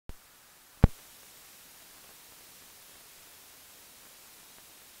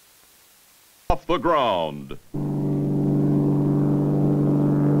off the ground.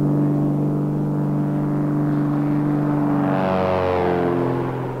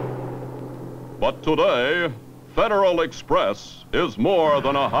 But today, Federal Express is more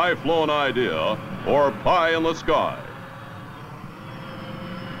than a high-flown idea or pie in the sky.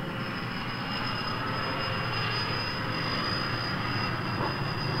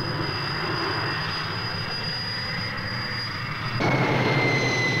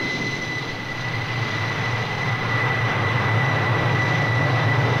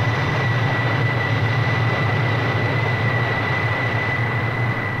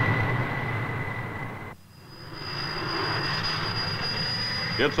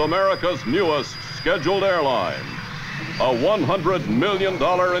 It's America's newest scheduled airline, a $100 million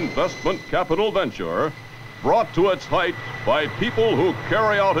investment capital venture brought to its height by people who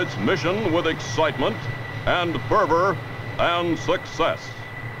carry out its mission with excitement and fervor and success.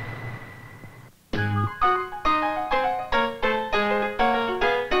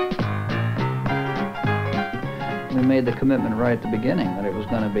 We made the commitment right at the beginning that it was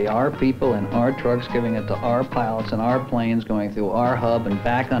going to be our people in our trucks giving it to our pilots and our planes going through our hub and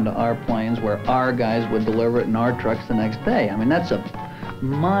back onto our planes where our guys would deliver it in our trucks the next day. I mean, that's a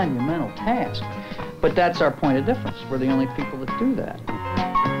monumental task. But that's our point of difference. We're the only people that do that.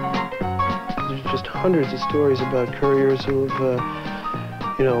 There's just hundreds of stories about couriers who've,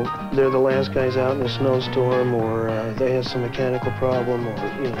 you know, they're the last guys out in a snowstorm, or they have some mechanical problem,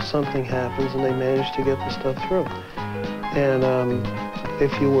 or, you know, something happens and they manage to get the stuff through. And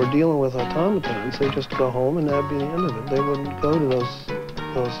if you were dealing with automatons, they just go home and that'd be the end of it. They wouldn't go to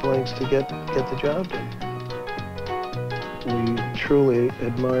those lengths to get the job done. We truly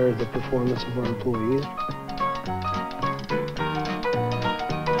admire the performance of our employees.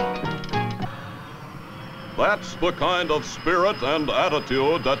 That's the kind of spirit and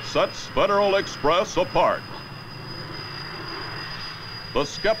attitude that sets Federal Express apart. The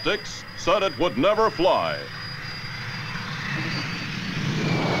skeptics said it would never fly.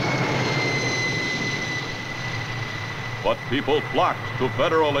 But people flocked to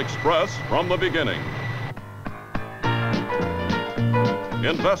Federal Express from the beginning.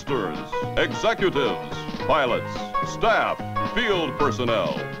 Investors, executives, pilots, staff, field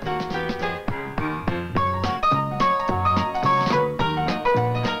personnel.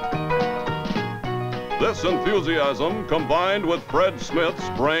 This enthusiasm, combined with Fred Smith's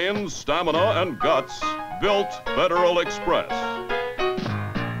brains, stamina, and guts, built Federal Express.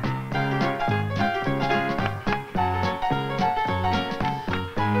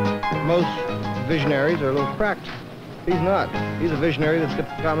 Most visionaries are a little cracked. He's not. He's a visionary that's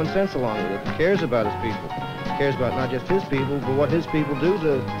got common sense along with it. He cares about his people. He cares about not just his people, but what his people do to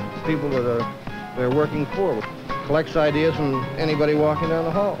the people that they're working for. Collects ideas from anybody walking down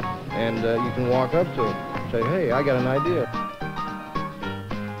the hall. And you can walk up to it and say, hey, I got an idea.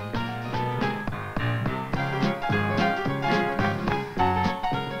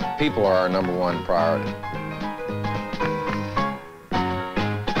 People are our #1 priority.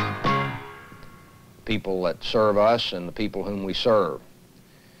 People that serve us and the people whom we serve.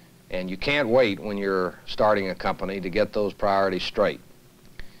 And you can't wait when you're starting a company to get those priorities straight.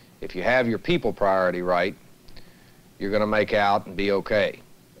 If you have your people priority right, you're going to make out and be okay.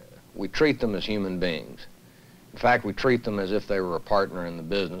 We treat them as human beings. In fact, we treat them as if they were a partner in the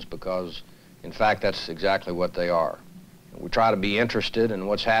business because, in fact, that's exactly what they are. We try to be interested in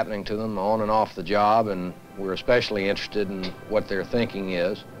what's happening to them on and off the job, and we're especially interested in what their thinking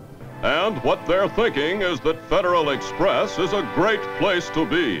is. And what they're thinking is that Federal Express is a great place to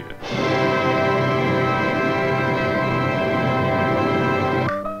be.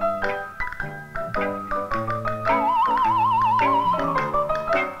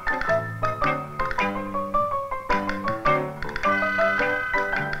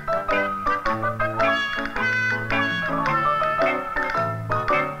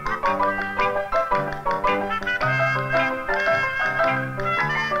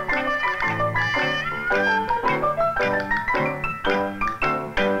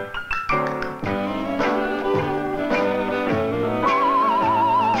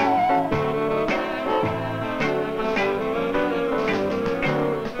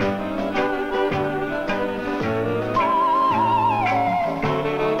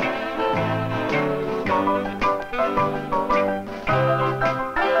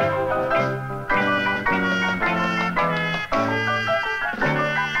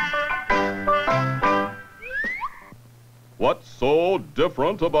 What's so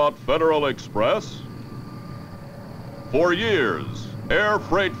different about Federal Express? For years, air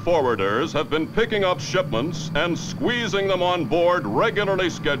freight forwarders have been picking up shipments and squeezing them on board regularly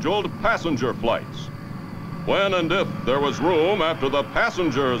scheduled passenger flights. When and if there was room after the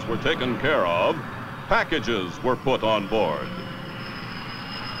passengers were taken care of, packages were put on board.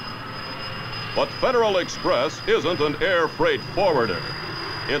 But Federal Express isn't an air freight forwarder.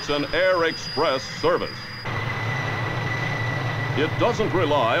 It's an air express service. It doesn't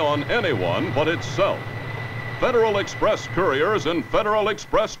rely on anyone but itself. Federal Express couriers in Federal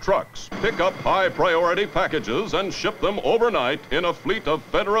Express trucks pick up high-priority packages and ship them overnight in a fleet of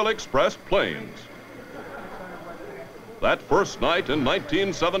Federal Express planes. That first night in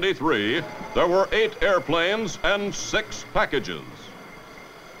 1973, there were 8 airplanes and 6 packages.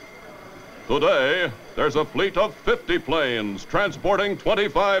 Today, there's a fleet of 50 planes transporting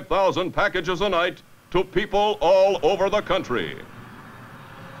 25,000 packages a night to people all over the country.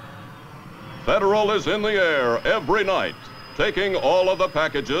 Federal is in the air every night, taking all of the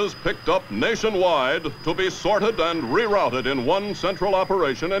packages picked up nationwide to be sorted and rerouted in one central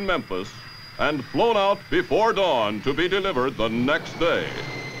operation in Memphis and flown out before dawn to be delivered the next day.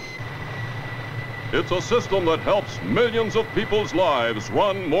 It's a system that helps millions of people's lives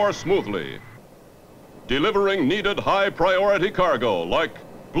run more smoothly, delivering needed high-priority cargo like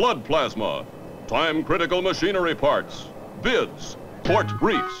blood plasma, time-critical machinery parts, bids, port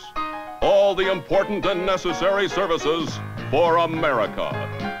briefs, all the important and necessary services for America.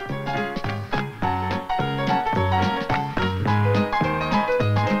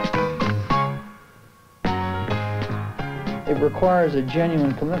 It requires a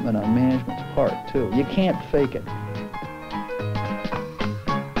genuine commitment on management's part, too. You can't fake it.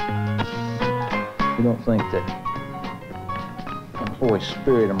 You don't think that employee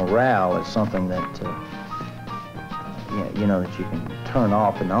spirit or morale is something that, you know, that you can turn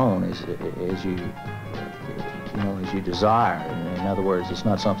off and on as you desire. In other words, it's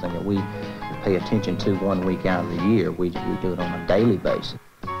not something that we pay attention to 1 week out of the year. We do it on a daily basis.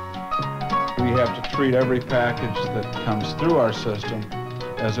 We have to treat every package that comes through our system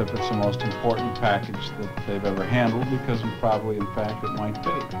as if it's the most important package that they've ever handled, because probably, in fact, it might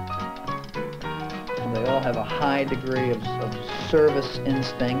be. And they all have a high degree of service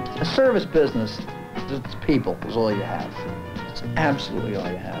instinct. A service business, it's people, is all you have. It's absolutely all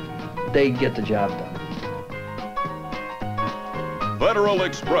you have. They get the job done. Federal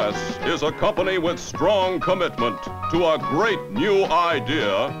Express is a company with strong commitment to a great new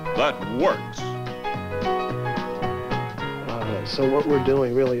idea that works. So what we're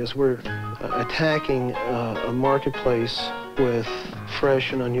doing really is we're attacking a marketplace with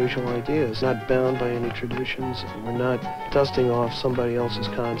fresh and unusual ideas, not bound by any traditions. We're not dusting off somebody else's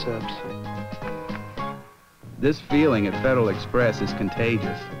concepts. This feeling at Federal Express is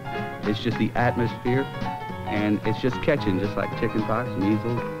contagious. It's just the atmosphere, and it's just catching, just like chickenpox,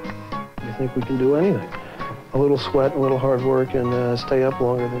 measles. You think we can do anything. A little sweat, a little hard work, and stay up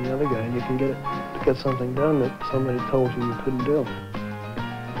longer than the other guy, and you can get something done that somebody told you couldn't do.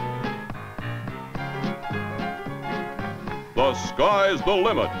 The sky's the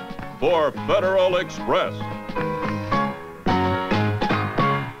limit for Federal Express.